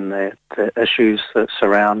work and the issues that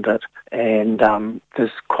surround it. And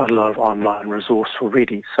there's quite a lot of online resource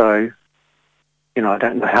already. So, I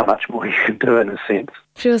don't know how much more you can do in a sense.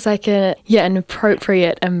 Feels like an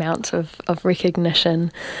appropriate amount of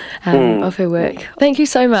recognition of her work. Thank you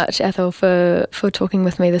so much, Athol, for talking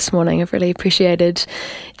with me this morning. I've really appreciated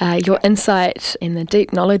your insight and the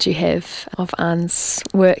deep knowledge you have of Ans'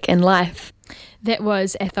 work and life. That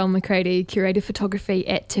was Athol McCredie, Curator Photography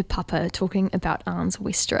at Te Papa, talking about Ans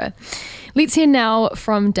Westra. Let's hear now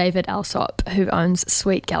from David Alsop, who owns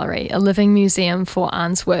Sweet Gallery, a living museum for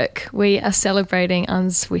Ans' work. We are celebrating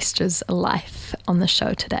Ans Westra's life on the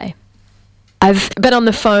show today. I've been on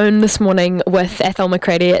the phone this morning with Athol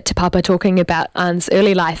McCredie at Te Papa talking about Ans'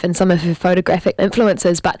 early life and some of her photographic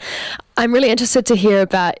influences, but I'm really interested to hear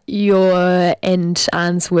about your and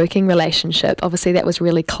Ans' working relationship. Obviously, that was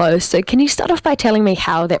really close. So can you start off by telling me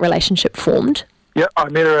how that relationship formed? Yeah, I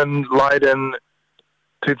met her in Leiden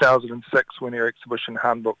 2006 when her exhibition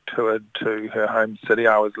Handbook toured to her home city.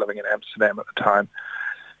 I was living in Amsterdam at the time.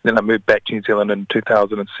 Then I moved back to New Zealand in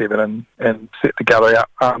 2007 and set the gallery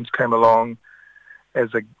up. Ans came along as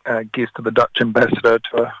a guest of the Dutch ambassador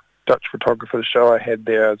to a Dutch photographer's show I had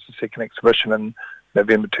there as the second exhibition in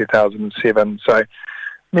November 2007. So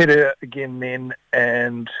met her again then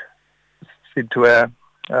and said to her,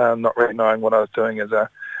 not really knowing what I was doing as a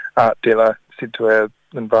art dealer, said to her,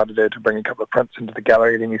 invited her to bring a couple of prints into the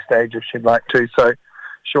gallery at any stage if she'd like to. So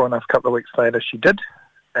sure enough, a couple of weeks later she did.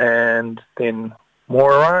 And then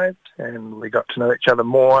more arrived and we got to know each other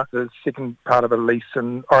more. The second part of a lease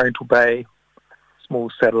in Oriental Bay, small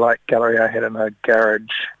satellite gallery I had in a garage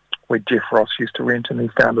where Jeff Ross used to rent, and he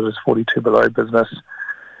founded his 42 Below business.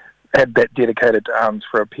 Had that dedicated to Ans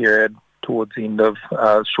for a period towards the end of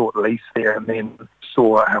a short lease there, and then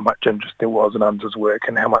saw how much interest there was in Ans' work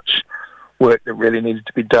and how much work that really needed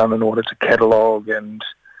to be done in order to catalogue and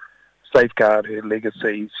safeguard her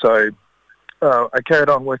legacy. So I carried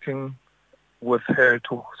on working with her,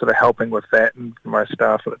 to sort of helping with that, and my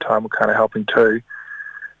staff at the time were kind of helping too.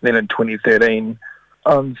 Then in 2013,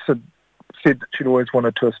 said that she'd always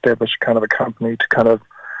wanted to establish kind of a company to kind of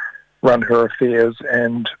run her affairs,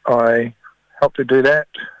 and I helped her do that.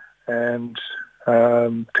 And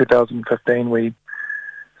 2015 we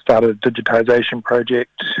started a digitisation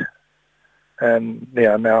project, and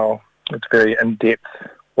now it's a very in-depth,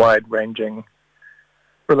 wide-ranging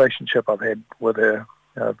relationship I've had with her.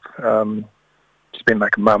 She's been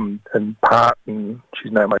like a mum in part, and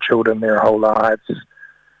she's known my children their whole lives.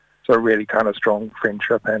 So a really kind of strong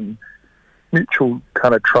friendship and mutual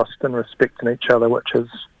kind of trust and respect in each other, which has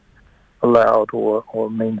allowed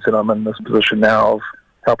or means that I'm in this position now of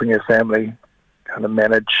helping her family kind of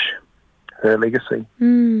manage her legacy.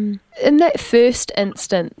 In that first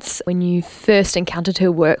instance, when you first encountered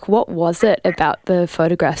her work, what was it about the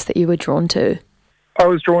photographs that you were drawn to? I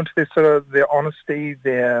was drawn to their honesty,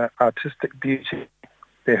 their artistic beauty,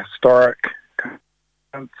 their historic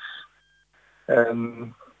contents,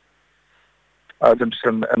 and I was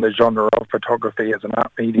interested in the genre of photography as an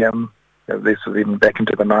art medium. This was even back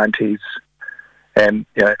into the 90s, and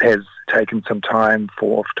it has taken some time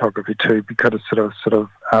for photography to be kind of sort of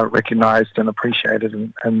recognised and appreciated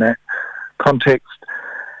in that context.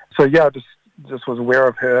 So I just just was aware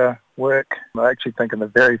of her work. I actually think in the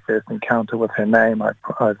very first encounter with her name, I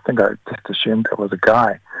think I just assumed it was a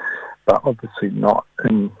guy, but obviously not.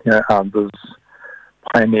 And this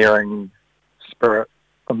pioneering spirit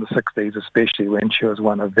from the 60s, especially when she was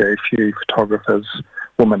one of very few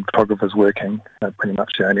women photographers working, pretty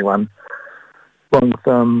much the only one, along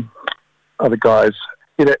with other guys.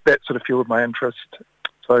 Yeah, that sort of fueled my interest.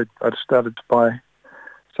 So I started to buy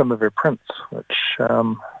some of her prints, which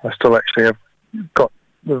I still actually have got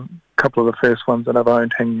a couple of the first ones that I've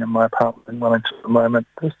owned hanging in my apartment in Wellington at the moment.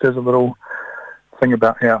 There's a little thing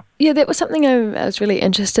about her. Yeah, that was something I was really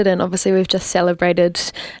interested in. Obviously, we've just celebrated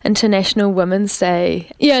International Women's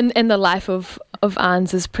Day. Yeah, and the life of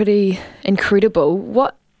Ans is pretty incredible.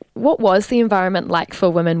 What was the environment like for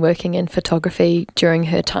women working in photography during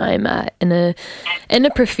her time in a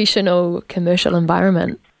professional commercial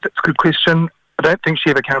environment? That's a good question. I don't think she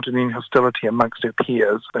ever counted any hostility amongst her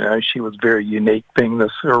peers. She was very unique, being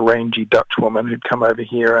this rangy Dutch woman who'd come over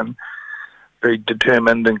here and very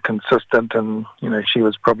determined and consistent, and she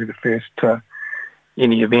was probably the first to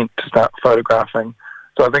any event to start photographing.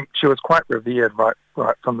 So I think she was quite revered right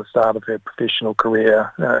from the start of her professional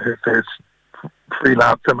career. Her first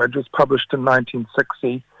freelance image was published in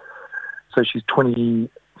 1960, so she's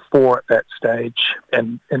 24 at that stage,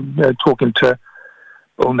 and talking to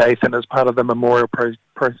Bill Nathan as part of the memorial service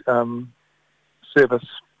sort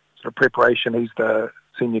of preparation. He's the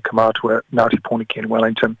senior kamatua at Ngāti Pōneke in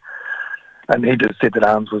Wellington, and he just said that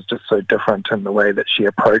Ans was just so different in the way that she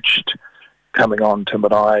approached coming on to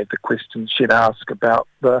marae, the questions she'd ask about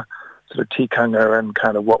the sort of tikanga and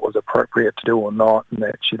kind of what was appropriate to do or not, and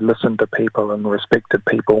that she listened to people and respected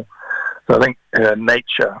people. So I think her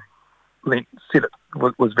nature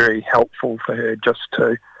was very helpful for her just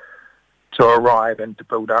to arrive and to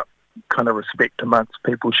build up kind of respect amongst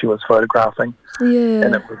people she was photographing. Yeah.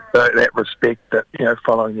 And it was that respect that,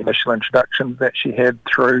 following the initial introductions that she had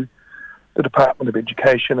through the Department of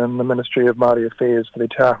Education and the Ministry of Māori Affairs for the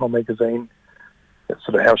Aotearoa magazine. That's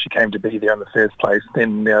sort of how she came to be there in the first place.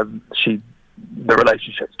 Then the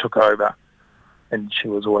relationships took over, and she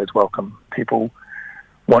was always welcome. People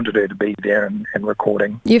wanted her to be there and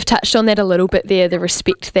recording. You've touched on that a little bit there, the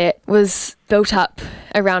respect that was built up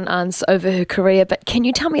around Ans over her career, but can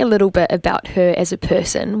you tell me a little bit about her as a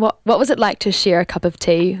person? What was it like to share a cup of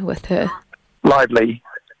tea with her? Lively.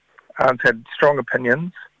 Ans had strong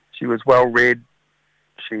opinions. She was well read.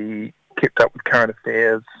 She kept up with current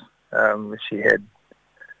affairs. She had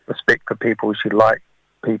respect for people. She liked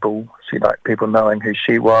people. She liked people knowing who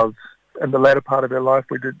she was. In the latter part of her life,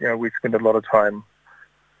 we spent a lot of time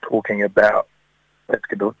talking about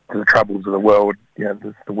the troubles of the world.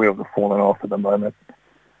 The wheels are falling off at the moment.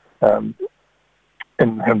 And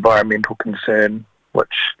environmental concern,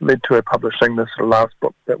 which led to her publishing this last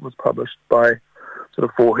book that was published for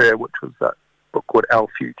her, which was that book called Our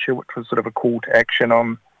Future, which was sort of a call to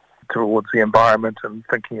action towards the environment and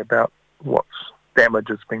thinking about what damage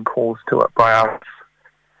has been caused to it by us.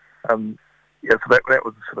 So that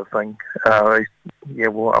was the sort of thing. I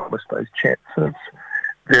missed those chats. It's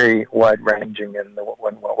very wide-ranging in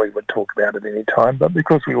what we would talk about at any time, but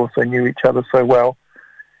because we also knew each other so well,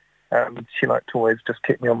 she liked to always just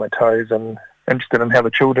keep me on my toes and interested in how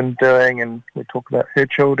the children are doing, and we talk about her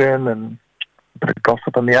children and a bit of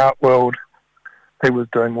gossip in the art world. Who was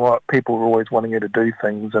doing what? People were always wanting her to do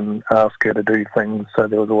things and ask her to do things, so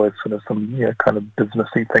there was always sort of some kind of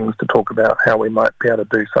businessy things to talk about, how we might be able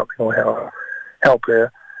to do something or how help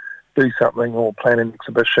her do something, or plan an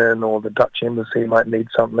exhibition, or the Dutch embassy might need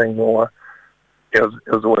something, or it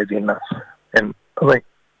was always endless. And I think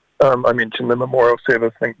I mentioned the memorial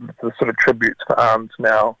service. I think the sort of tributes for Ans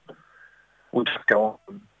now will just go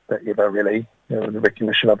on forever, really. The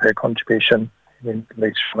recognition of her contribution. At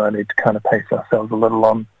least I need to kind of pace ourselves a little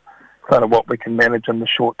on kind of what we can manage in the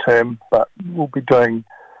short term, but we'll be doing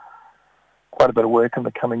quite a bit of work in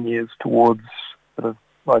the coming years towards sort of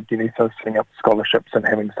ideally setting up scholarships and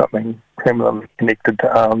having something permanently connected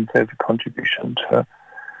to Ans as a contribution to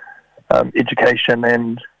education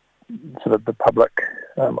and sort of the public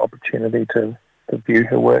opportunity to view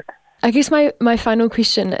her work. I guess my final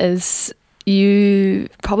question is, you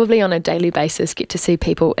probably on a daily basis get to see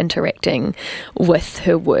people interacting with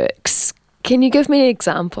her works. Can you give me an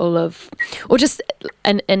example of, or just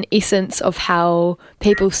an essence of how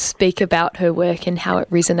people speak about her work and how it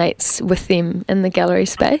resonates with them in the gallery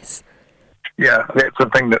space? Yeah, that's the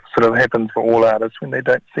thing that sort of happens for all artists when they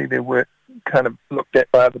don't see their work kind of looked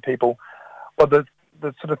at by other people. Well, there's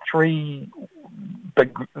sort of three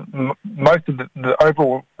big, most of the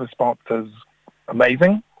overall response is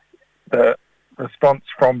amazing. The response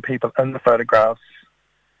from people in the photographs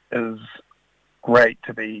is great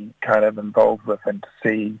to be kind of involved with and to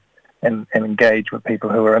see and engage with people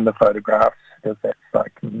who are in the photographs, because that's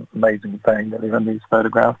like an amazing thing that they're in these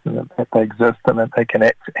photographs and that they exist and that they can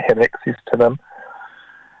have access to them.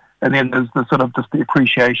 And then there's the sort of just the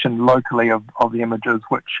appreciation locally of the images,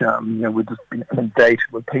 which we've just been inundated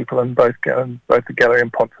with people in both the gallery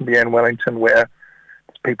in Ponsonby and Wellington, where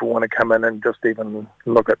people want to come in and just even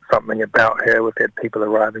look at something about her. We've had people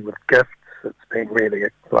arriving with gifts. It's been really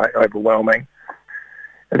overwhelming.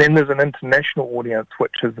 And then there's an international audience,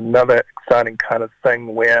 which is another exciting kind of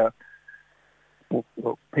thing where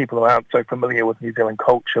people who aren't so familiar with New Zealand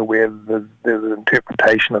culture, where there's an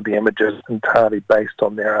interpretation of the images entirely based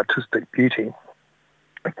on their artistic beauty.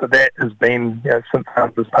 So that has been, since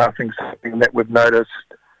Ans's passing, something that we've noticed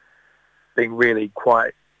being really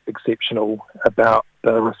quite exceptional about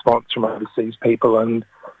the response from overseas people, and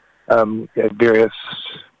various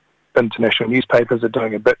international newspapers are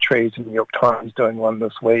doing obituaries. The New York Times doing one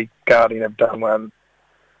this week, Guardian have done one.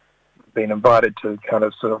 Been invited to kind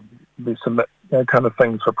of sort of submit kind of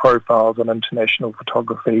things for profiles on international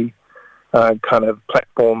photography kind of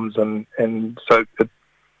platforms, and so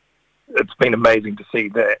it's been amazing to see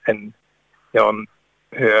that. And on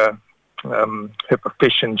her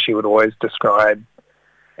profession, she would always describe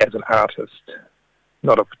as an artist,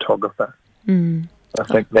 not a photographer. I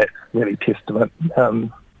think that's really testament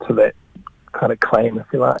to that kind of claim, if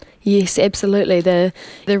you like. Yes, absolutely. The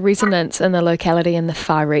resonance in the locality and the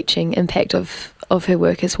far-reaching impact of her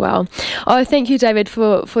work as well. Oh, thank you, David,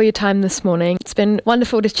 for your time this morning. It's been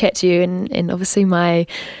wonderful to chat to you, and obviously my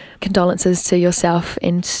condolences to yourself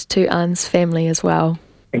and to Ans' family as well.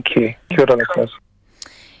 Thank you. Kia ora, listeners.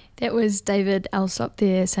 That was David Alsop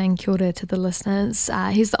there saying kia ora to the listeners.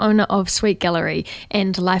 He's the owner of Sweet Gallery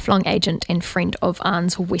and lifelong agent and friend of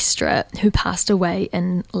Ans Westra, who passed away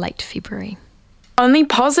in late February. Only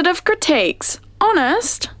positive critiques.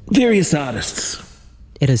 Honest. Various artists.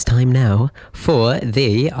 It is time now for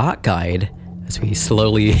the Art Guide, as we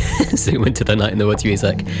slowly zoom into the Night in the Woods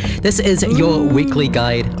music. This is your weekly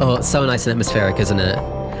guide. Oh, so nice and atmospheric, isn't it?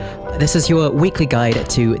 This is your weekly guide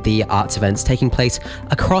to the arts events taking place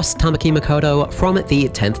across Tāmaki Makaurau from the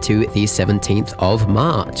 10th to the 17th of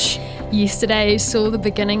March. Yesterday saw the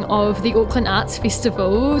beginning of the Auckland Arts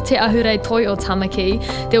Festival, Te Ahure Toi o Tāmaki.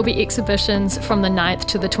 There'll be exhibitions from the 9th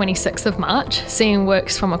to the 26th of March, seeing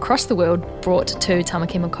works from across the world brought to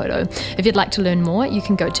Tāmaki Makaurau. If you'd like to learn more, you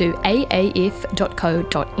can go to aaf.co.nz.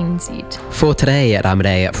 For today, at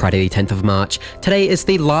Ramare, Friday the 10th of March, today is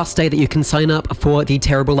the last day that you can sign up for the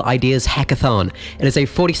Terrible Ideas Hackathon. It is a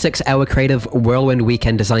 46-hour creative whirlwind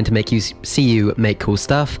weekend designed to make you see you make cool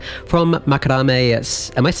stuff. From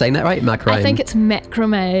macrame, am I saying that right? Macrame. I think it's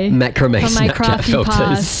macrame. Macrame from my Snapchat crafty filters.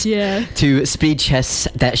 past, yeah. To speed chess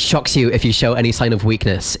that shocks you if you show any sign of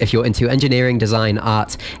weakness. If you're into engineering, design,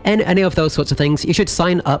 art, and any of those sorts of things, you should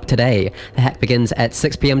sign up today. The hack begins at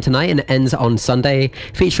 6 p.m. tonight and ends on Sunday,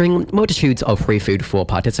 featuring multitudes of free food for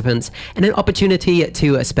participants and an opportunity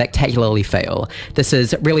to spectacularly fail. This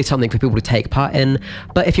is really something for people to take part in,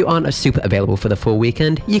 but if you aren't super available for the full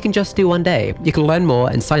weekend, you can just do one day. You can learn more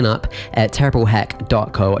and sign up at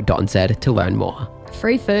terriblehack.co.nz to learn more.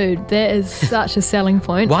 Free food, that is such a selling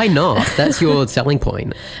point. Why not? That's your selling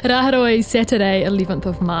point. Raharoi, Saturday, 11th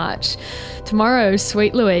of March. Tomorrow,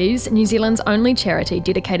 Sweet Louise, New Zealand's only charity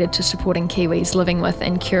dedicated to supporting Kiwis living with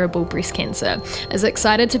incurable breast cancer, is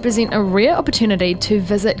excited to present a rare opportunity to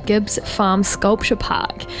visit Gibbs Farm Sculpture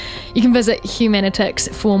Park. You can visit Humanitix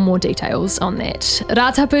for more details on that.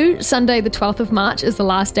 Ratapu, Sunday the 12th of March, is the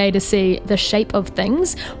last day to see The Shape of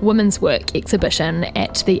Things women's work exhibition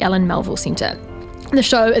at the Ellen Melville Centre. The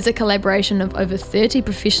show is a collaboration of over 30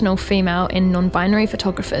 professional female and non-binary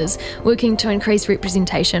photographers working to increase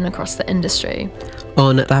representation across the industry.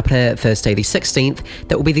 On Rapare, Thursday the 16th,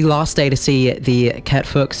 that will be the last day to see the Cat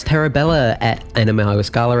Fuchs Terrabella at Animalis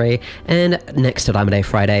Gallery, and next to Ramare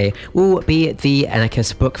Friday will be the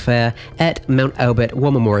Anarchist Book Fair at Mount Albert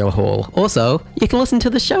War Memorial Hall. Also, you can listen to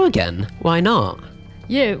the show again. Why not?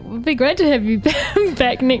 Yeah, it would be great to have you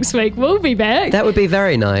back next week. We'll be back. That would be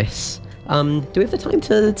very nice. Do we have the time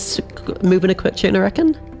to move in a quick tune, I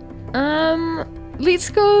reckon? Let's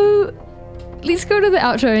go to the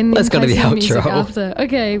outro and then let's go to the outro after.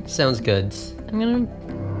 Okay. Sounds good.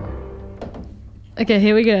 Okay,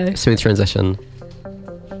 here we go. Smooth transition.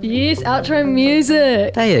 Yes, outro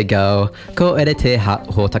music. There you go. Ko ere te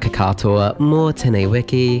hōtaka katoa mō tēnei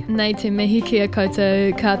wiki. Nei te mihi kia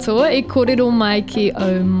koutou katoa e kōrero mai ki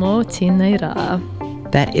o mō tēnei rā.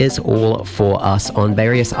 That is all for us on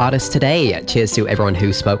Various Artists today. Cheers to everyone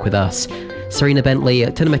who spoke with us. Serena Bentley,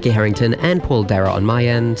 Turumeke Harrington, and Paul Darragh on my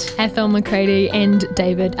end. Athol McCredie and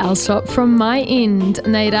David Alsop from my end.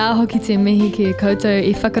 Nei rā hoki te mihi ki koutou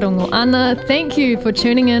I whakarongo ana. Thank you for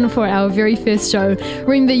tuning in for our very first show.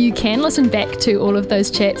 Remember, you can listen back to all of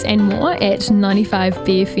those chats and more at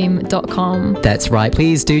 95bfm.com. That's right.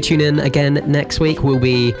 Please do tune in again next week. We'll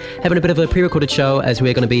be having a bit of a pre-recorded show as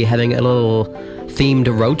we're going to be having a little themed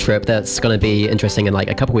road trip that's going to be interesting in like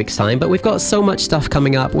a couple weeks time, but we've got so much stuff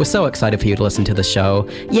coming up. We're so excited for you to listen to the show.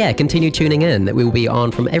 Yeah, continue tuning in. We will be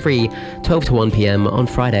on from every 12 to 1 p.m. on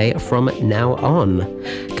Friday from now on.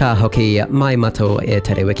 Ka hoki mai mato e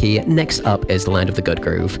te rewiki. Next up is the Land of the Good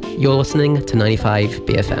Groove. You're listening to 95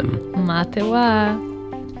 BFM. Mā te wā.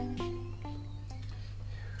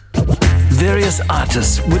 Various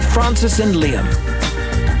artists with Francis and Liam.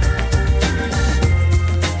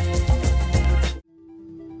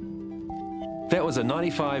 That was a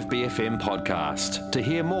 95BFM podcast. To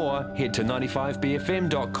hear more, head to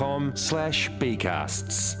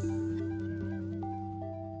 95bfm.com/bcasts.